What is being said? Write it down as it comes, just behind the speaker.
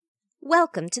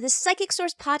Welcome to the Psychic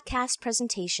Source Podcast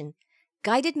presentation,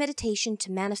 Guided Meditation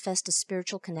to Manifest a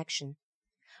Spiritual Connection.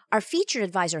 Our featured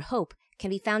advisor, Hope,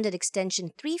 can be found at extension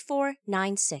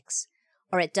 3496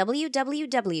 or at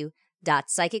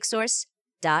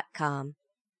www.psychicsource.com.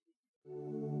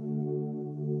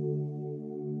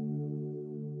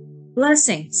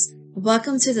 Blessings.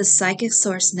 Welcome to the Psychic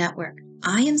Source Network.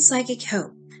 I am Psychic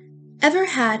Hope. Ever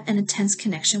had an intense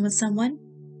connection with someone?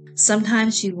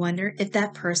 Sometimes you wonder if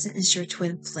that person is your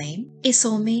twin flame, a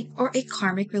soulmate, or a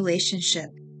karmic relationship.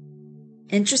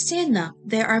 Interesting enough,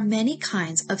 there are many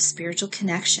kinds of spiritual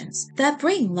connections that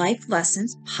bring life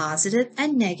lessons, positive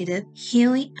and negative,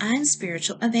 healing, and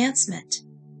spiritual advancement.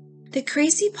 The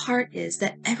crazy part is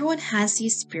that everyone has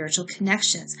these spiritual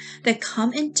connections that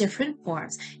come in different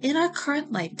forms in our current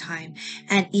lifetime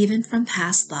and even from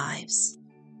past lives.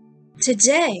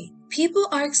 Today, people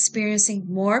are experiencing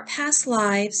more past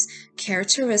lives,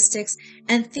 characteristics,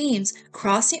 and themes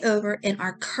crossing over in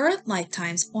our current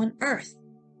lifetimes on Earth.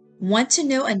 Want to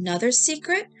know another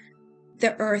secret?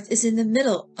 The Earth is in the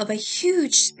middle of a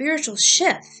huge spiritual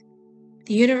shift.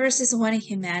 The universe is wanting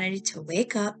humanity to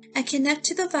wake up and connect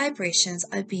to the vibrations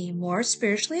of being more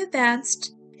spiritually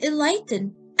advanced,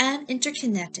 enlightened, and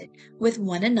interconnected with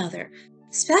one another,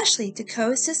 especially to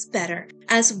coexist better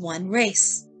as one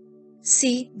race.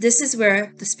 See, this is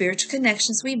where the spiritual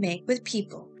connections we make with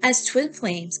people as twin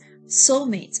flames,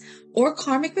 soulmates, or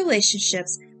karmic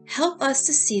relationships help us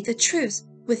to see the truth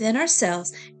within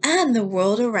ourselves and the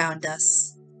world around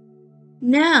us.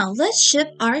 Now, let's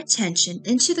shift our attention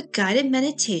into the guided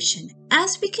meditation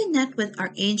as we connect with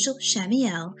our angel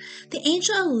Shamiel, the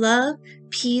angel of love,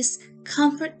 peace,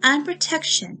 comfort, and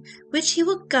protection, which he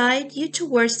will guide you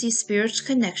towards these spiritual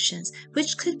connections,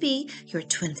 which could be your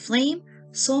twin flame,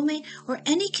 soulmate, or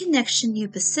any connection you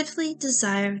specifically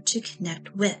desire to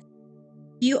connect with.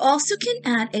 You also can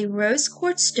add a rose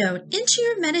quartz stone into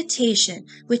your meditation,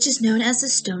 which is known as the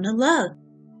Stone of Love.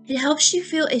 It helps you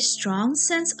feel a strong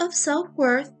sense of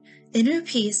self-worth, inner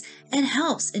peace, and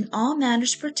helps in all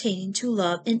matters pertaining to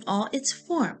love in all its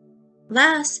form.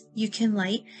 Last, you can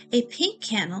light a pink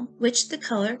candle, which the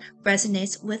color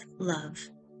resonates with love.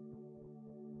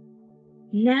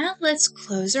 Now let's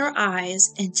close our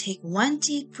eyes and take one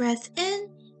deep breath in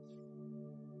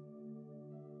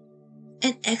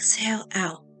and exhale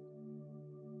out.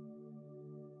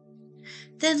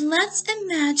 Then let's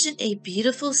imagine a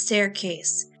beautiful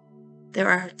staircase. There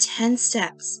are 10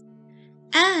 steps,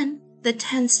 and the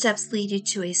 10 steps lead you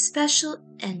to a special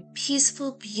and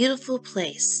peaceful, beautiful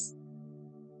place.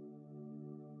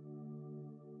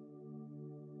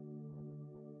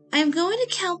 I'm going to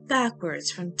count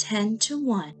backwards from 10 to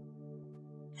 1,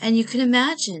 and you can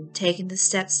imagine taking the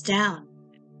steps down.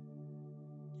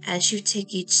 As you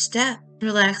take each step,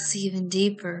 relax even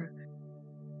deeper.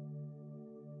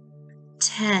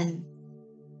 10.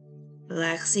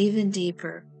 Relax even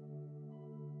deeper.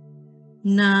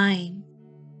 9.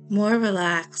 More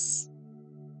relax.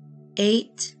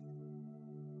 8.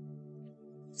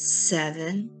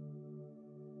 7.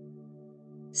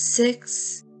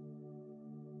 6.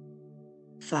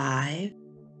 5.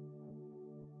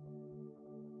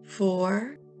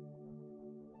 4.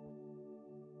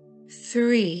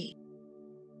 3.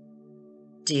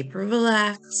 Deeper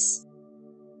relax.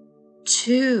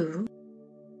 2.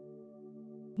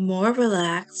 More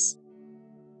relax.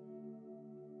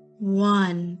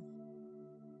 1.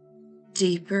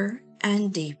 Deeper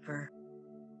and deeper.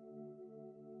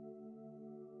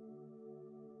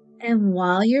 And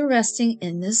while you're resting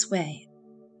in this way,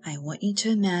 I want you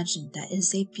to imagine that it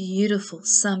is a beautiful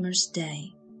summer's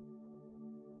day.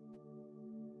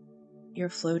 You're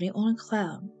floating on a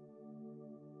cloud.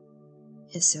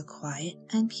 It's so quiet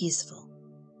and peaceful.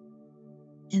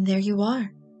 And there you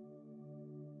are,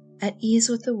 at ease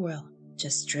with the world,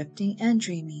 just drifting and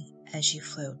dreaming as you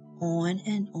float on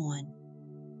and on.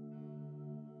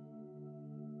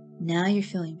 Now you're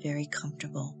feeling very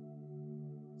comfortable,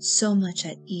 so much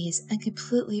at ease and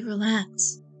completely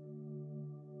relaxed.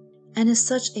 And it's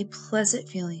such a pleasant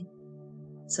feeling,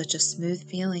 such a smooth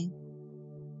feeling,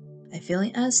 a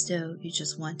feeling as though you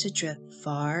just want to drift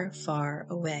far, far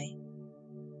away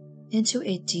into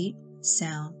a deep,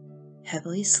 sound,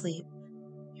 heavily sleep.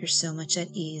 You're so much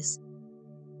at ease.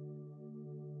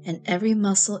 And every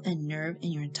muscle and nerve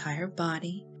in your entire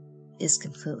body is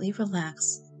completely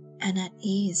relaxed and at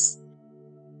ease.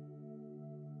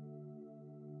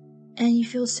 And you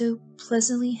feel so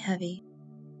pleasantly heavy,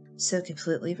 so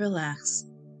completely relaxed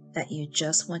that you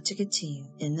just want to continue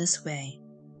in this way,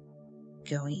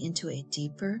 going into a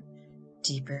deeper,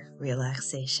 deeper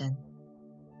relaxation.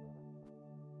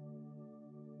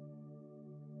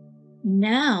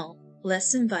 Now,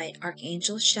 let's invite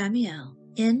Archangel Shamiel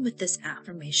in with this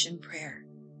affirmation prayer.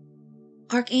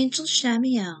 Archangel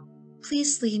Shamiel,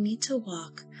 please lead me to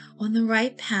walk on the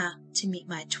right path to meet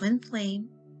my twin flame,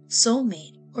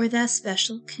 soulmate, or that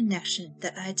special connection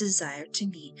that I desire to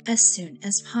meet as soon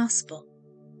as possible.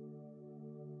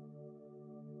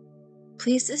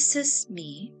 Please assist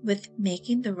me with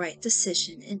making the right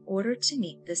decision in order to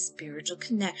meet this spiritual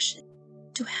connection,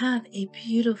 to have a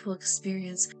beautiful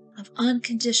experience of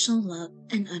unconditional love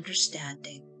and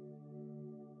understanding.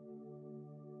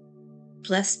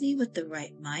 Bless me with the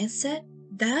right mindset,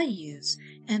 values,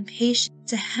 and patience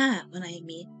to have when I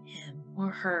meet him or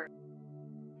her.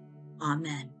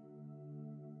 Amen.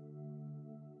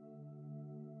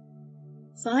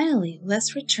 Finally,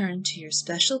 let's return to your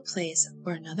special place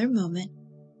for another moment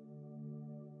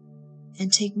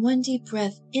and take one deep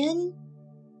breath in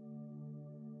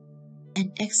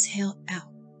and exhale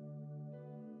out.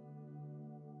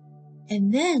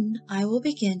 And then I will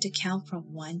begin to count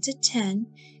from 1 to 10,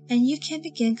 and you can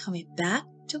begin coming back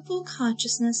to full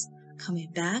consciousness, coming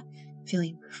back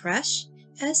feeling refreshed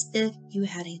as if you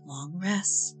had a long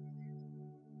rest.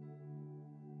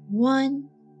 1,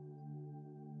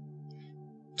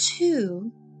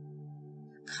 2,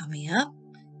 coming up,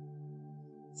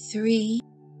 3,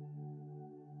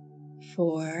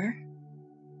 4,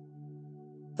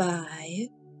 5,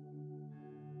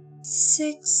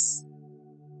 6,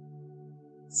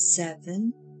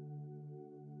 7,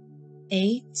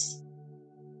 8,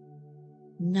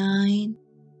 9,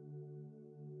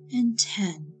 and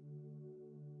 10.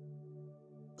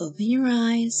 Open your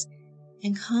eyes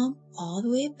and come all the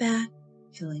way back,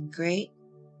 feeling great.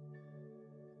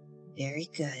 Very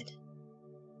good.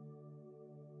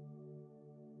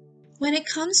 When it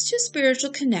comes to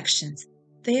spiritual connections,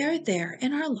 they are there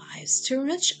in our lives to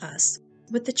enrich us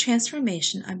with the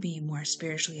transformation of being more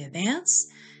spiritually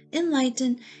advanced,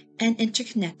 enlightened, and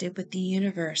interconnected with the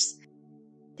universe.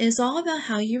 It is all about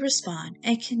how you respond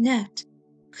and connect,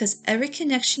 because every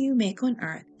connection you make on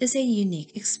Earth is a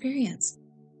unique experience.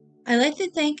 I'd like to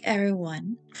thank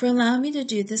everyone for allowing me to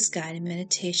do this guided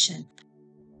meditation.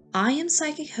 I am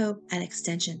Psychic Hope at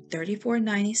extension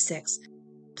 3496.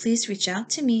 Please reach out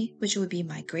to me, which would be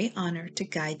my great honor to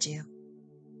guide you.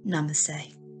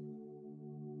 Namaste.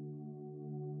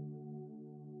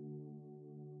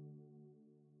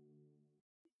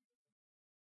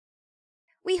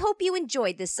 We hope you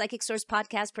enjoyed this Psychic Source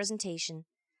podcast presentation.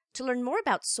 To learn more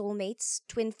about soulmates,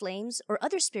 twin flames, or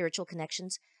other spiritual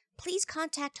connections, please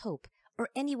contact Hope or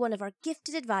any one of our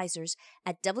gifted advisors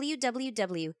at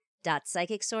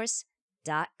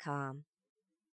www.psychicsource.com.